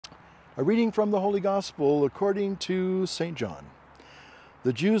A reading from the Holy Gospel according to St. John.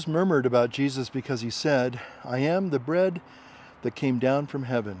 The Jews murmured about Jesus because he said, "I am the bread that came down from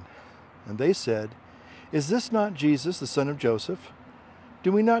heaven." And they said, "Is this not Jesus, the son of Joseph?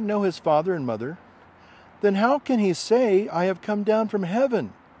 Do we not know his father and mother? Then how can he say, 'I have come down from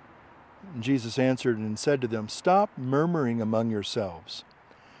heaven'?" And Jesus answered and said to them, "Stop murmuring among yourselves.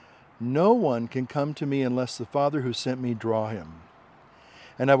 No one can come to me unless the Father who sent me draw him.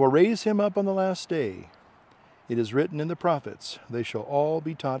 And I will raise him up on the last day. It is written in the prophets, they shall all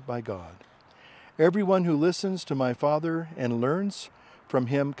be taught by God. Everyone who listens to my Father and learns from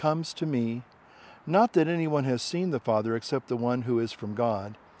him comes to me. Not that anyone has seen the Father except the one who is from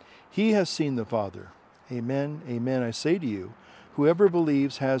God. He has seen the Father. Amen, amen, I say to you, whoever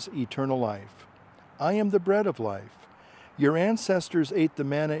believes has eternal life. I am the bread of life. Your ancestors ate the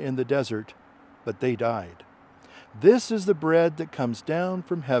manna in the desert, but they died. This is the bread that comes down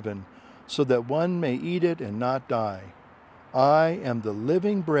from heaven, so that one may eat it and not die. I am the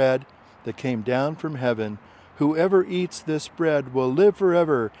living bread that came down from heaven. Whoever eats this bread will live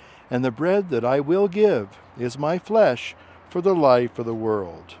forever, and the bread that I will give is my flesh for the life of the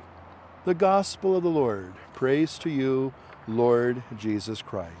world. The Gospel of the Lord. Praise to you, Lord Jesus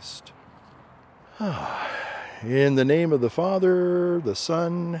Christ. In the name of the Father, the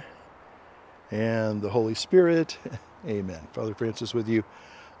Son, and the Holy Spirit, amen. Father Francis with you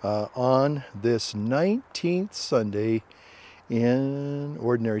on this 19th Sunday in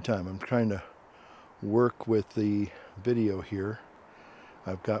Ordinary Time. I'm trying to work with the video here.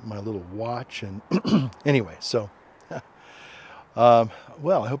 I've got my little watch and anyway, so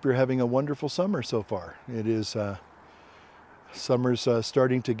well, I hope you're having a wonderful summer so far. It is summer's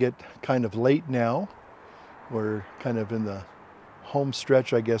starting to get kind of late now. We're kind of in the home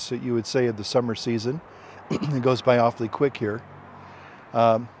stretch, I guess that you would say, of the summer season. It goes by awfully quick here.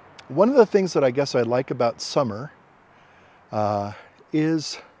 One of the things that I guess I like about summer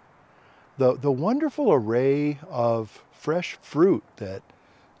is the wonderful array of fresh fruit that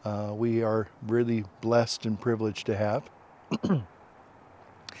we are really blessed and privileged to have.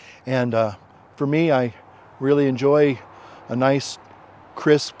 And for me, I really enjoy a nice,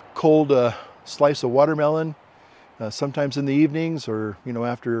 crisp, cold slice of watermelon. Sometimes in the evenings, or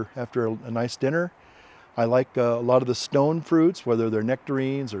after a nice dinner. I like a lot of the stone fruits, whether they're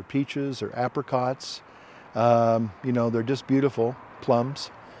nectarines or peaches or apricots. They're just beautiful.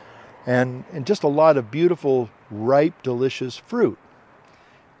 Plums, and just a lot of beautiful, ripe, delicious fruit.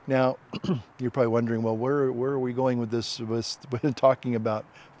 Now, you're probably wondering, well, where are we going with this? With talking about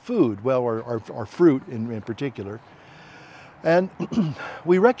food? Well, our fruit in particular, and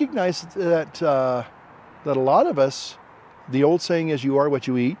we recognize that. That a lot of us, the old saying is, you are what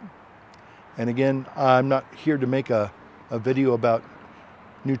you eat. And again, I'm not here to make a video about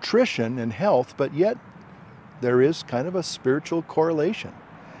nutrition and health, but yet there is kind of a spiritual correlation.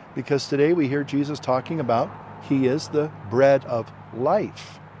 Because today we hear Jesus talking about he is the bread of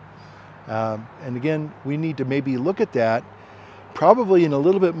life. And again, we need to maybe look at that probably in a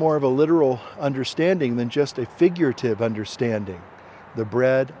little bit more of a literal understanding than just a figurative understanding. The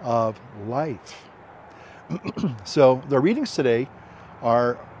bread of life. So the readings today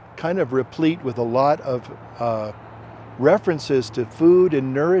are kind of replete with a lot of references to food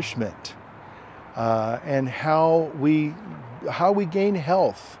and nourishment, and how we gain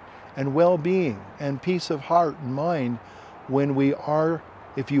health and well-being and peace of heart and mind when we are,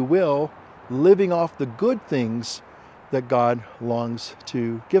 if you will, living off the good things that God longs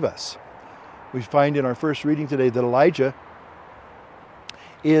to give us. We find in our first reading today that Elijah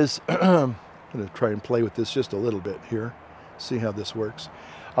is I'm going to try and play with this just a little bit here, see how this works.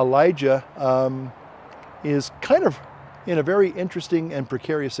 Elijah is kind of in a very interesting and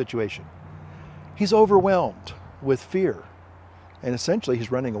precarious situation. He's overwhelmed with fear, and essentially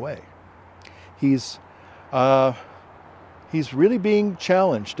he's running away. He's really being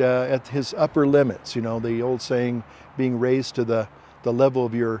challenged at his upper limits. The old saying, being raised to the level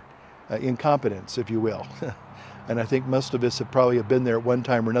of your incompetence, if you will. And I think most of us have probably been there at one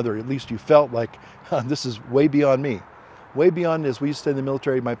time or another. At least you felt like, this is way beyond me. Way beyond, as we used to say in the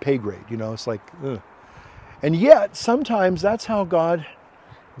military, my pay grade. It's like, ugh. And yet, sometimes that's how God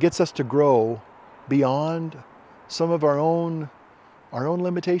gets us to grow beyond some of our own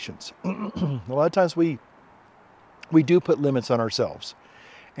limitations. A lot of times we do put limits on ourselves.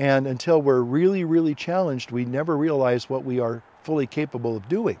 And until we're really, really challenged, we never realize what we are fully capable of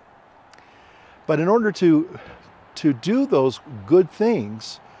doing. But in order to do those good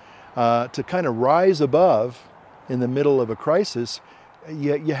things, to kind of rise above in the middle of a crisis,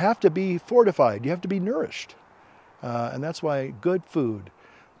 you have to be fortified. You have to be nourished. And that's why good food,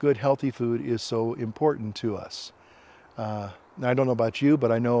 good, healthy food is so important to us. Now, I don't know about you,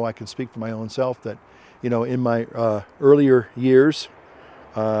 but I know I can speak for my own self that, in my earlier years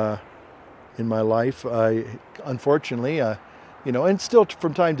in my life, I unfortunately, and still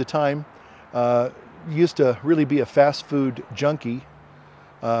from time to time, used to really be a fast food junkie.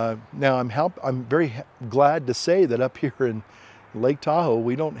 Now I'm very glad to say that up here in Lake Tahoe,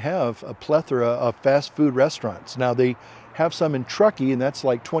 we don't have a plethora of fast food restaurants. Now they have some in Truckee, and that's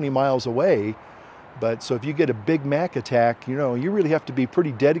like 20 miles away. But so if you get a Big Mac attack, you really have to be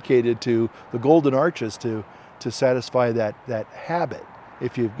pretty dedicated to the Golden Arches to satisfy that habit.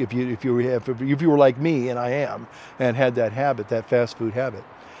 If you were like me, and I am, and had that habit, that fast food habit.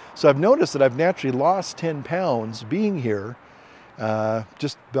 So I've noticed that I've naturally lost 10 pounds being here,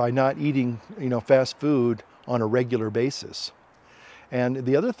 just by not eating, fast food on a regular basis. And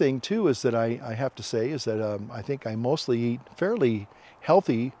the other thing too is that I have to say is that I think I mostly eat fairly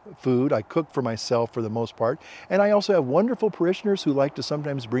healthy food. I cook for myself for the most part, and I also have wonderful parishioners who like to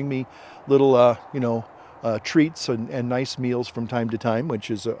sometimes bring me little, treats and nice meals from time to time, which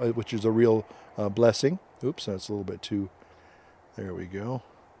is a real blessing. Oops, that's a little bit too. There we go.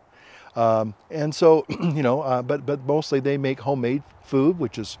 And so, but mostly they make homemade food,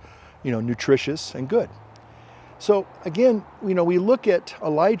 which is, nutritious and good. So again, we look at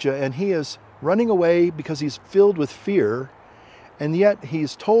Elijah, and he is running away because he's filled with fear, and yet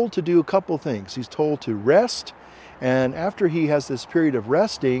he's told to do a couple things. He's told to rest, and after he has this period of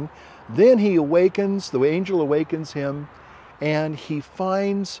resting, then he awakens, the angel awakens him, and he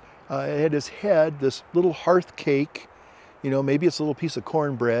finds at his head this little hearth cake. Maybe it's a little piece of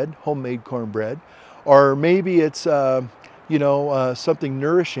cornbread, homemade cornbread, or maybe it's, something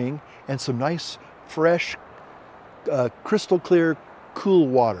nourishing and some nice, fresh, crystal clear, cool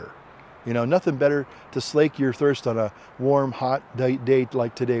water. Nothing better to slake your thirst on a warm, hot day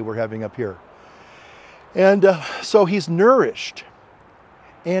like today we're having up here. And so he's nourished.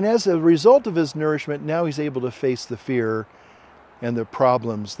 And as a result of his nourishment, now he's able to face the fear and the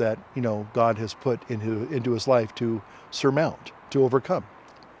problems that, God has put into his life to surmount, to overcome.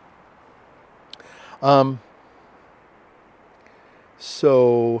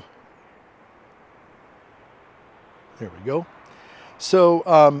 So there we go.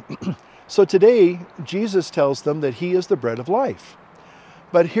 So, so today, Jesus tells them that he is the bread of life.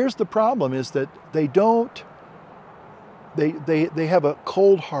 But here's the problem, is that they have a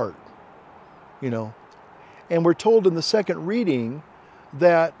cold heart, And we're told in the second reading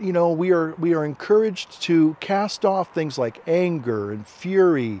that, we are encouraged to cast off things like anger and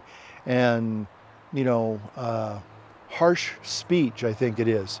fury and, harsh speech, I think it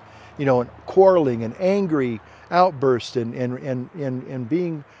is, and quarreling and angry outbursts and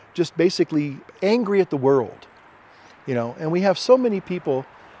being just basically angry at the world, And we have so many people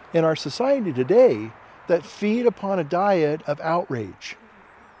in our society today that feed upon a diet of outrage.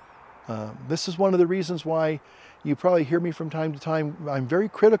 This is one of the reasons why you probably hear me from time to time. I'm very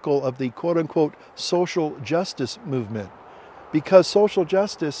critical of the quote-unquote social justice movement, because social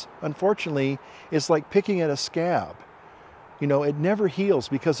justice, unfortunately, is like picking at a scab. It never heals,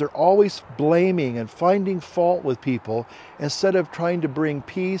 because they're always blaming and finding fault with people instead of trying to bring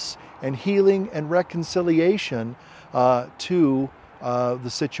peace and healing and reconciliation to the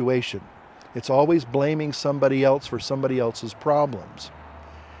situation. It's always blaming somebody else for somebody else's problems.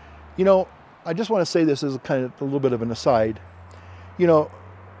 I just want to say this as kind of a little bit of an aside.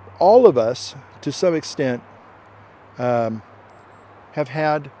 All of us, to some extent, have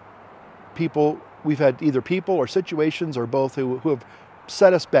had people, we've had either people or situations or both who have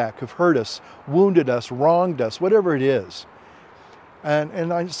set us back, have hurt us, wounded us, wronged us, whatever it is.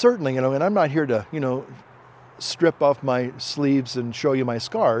 And I certainly, and I'm not here to, strip off my sleeves and show you my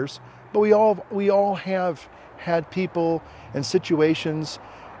scars, but we all have had people and situations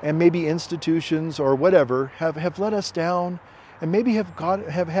and maybe institutions or whatever have let us down, and maybe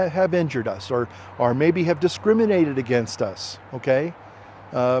have injured us, or maybe have discriminated against us. Okay,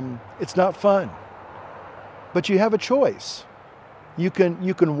 it's not fun, but you have a choice. You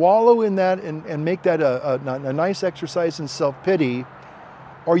can wallow in that and make that a nice exercise in self-pity,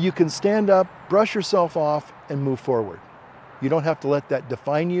 or you can stand up, brush yourself off, and move forward. You don't have to let that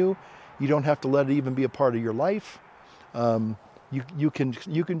define you. You don't have to let it even be a part of your life. You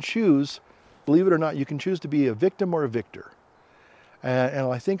can choose, believe it or not, you can choose to be a victim or a victor. And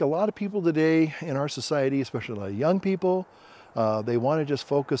I think a lot of people today in our society, especially a lot of young people, they want to just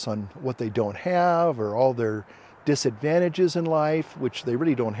focus on what they don't have or all their disadvantages in life, which they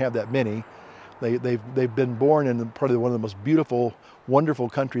really don't have that many. They've been born in probably one of the most beautiful, wonderful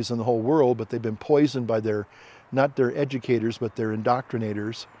countries in the whole world, but they've been poisoned by their not their educators, but their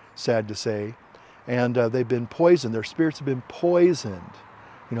indoctrinators, sad to say. And they've been poisoned. Their spirits have been poisoned.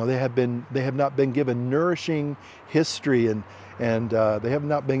 You know, they have not been given nourishing history, and they have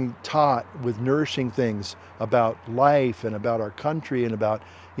not been taught with nourishing things about life and about our country and about,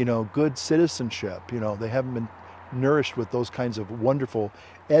 you know, good citizenship. You know, they haven't been nourished with those kinds of wonderful,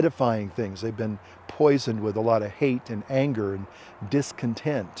 edifying things. They've been poisoned with a lot of hate and anger and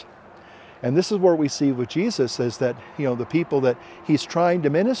discontent. And this is what we see with Jesus, is that, you know, the people that he's trying to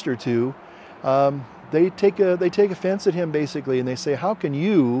minister to, they take offense at him basically, and they say, how can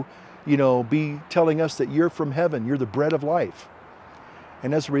you, you know, be telling us that you're from heaven, you're the bread of life?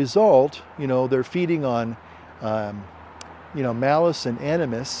 And as a result, you know, they're feeding on, you know, malice and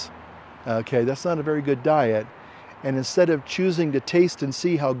animus. Okay, that's not a very good diet. And instead of choosing to taste and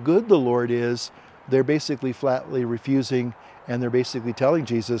see how good the Lord is, they're basically flatly refusing, and they're basically telling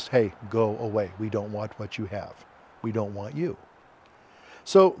Jesus, hey, go away. We don't want what you have. We don't want you.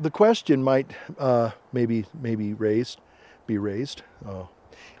 So the question might maybe be raised,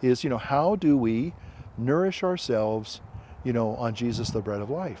 is, you know, how do we nourish ourselves, you know, on Jesus, the bread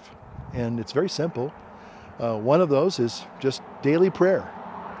of life? And it's very simple. One of those is just daily prayer.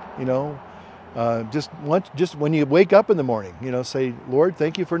 You know, just when you wake up in the morning, you know, say, Lord,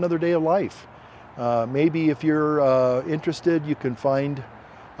 thank you for another day of life. Maybe if you're interested, you can find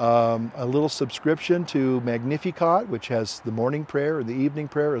a little subscription to Magnificat, which has the morning prayer and the evening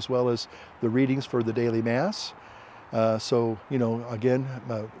prayer, as well as the readings for the daily Mass. So, you know, again,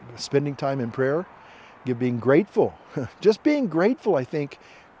 spending time in prayer, being grateful. Just being grateful, I think,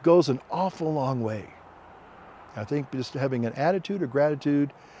 goes an awful long way. I think just having an attitude of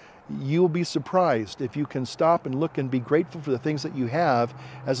gratitude, you'll be surprised if you can stop and look and be grateful for the things that you have,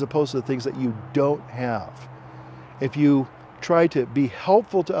 as opposed to the things that you don't have. If you try to be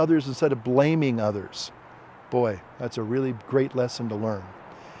helpful to others instead of blaming others, boy, that's a really great lesson to learn.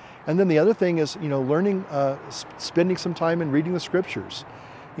 And then the other thing is, you know, learning, spending some time in reading the scriptures.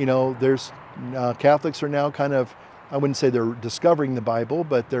 You know, there's Catholics are now kind of, I wouldn't say they're discovering the Bible,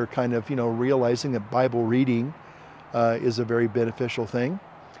 but they're kind of, you know, realizing that Bible reading is a very beneficial thing.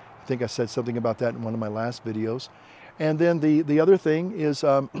 I think I said something about that in one of my last videos. And then the other thing is,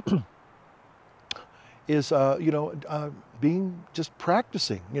 you know, being just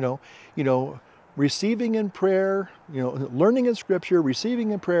practicing, you know, receiving in prayer, you know, learning in Scripture,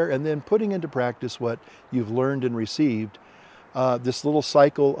 receiving in prayer, and then putting into practice what you've learned and received. This little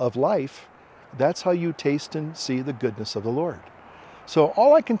cycle of life, that's how you taste and see the goodness of the Lord. So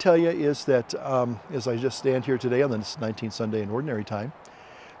all I can tell you is that as I just stand here today on this 19th Sunday in Ordinary Time,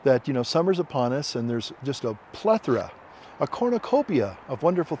 that, you know, summer's upon us, and there's just a plethora, a cornucopia of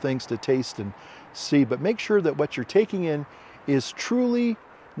wonderful things to taste and see. But make sure that what you're taking in is truly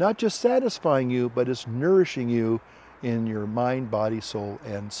not just satisfying you, but is nourishing you in your mind, body, soul,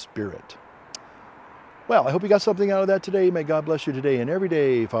 and spirit. Well, I hope you got something out of that today. May God bless you today and every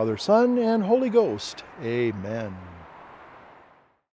day, Father, Son, and Holy Ghost. Amen.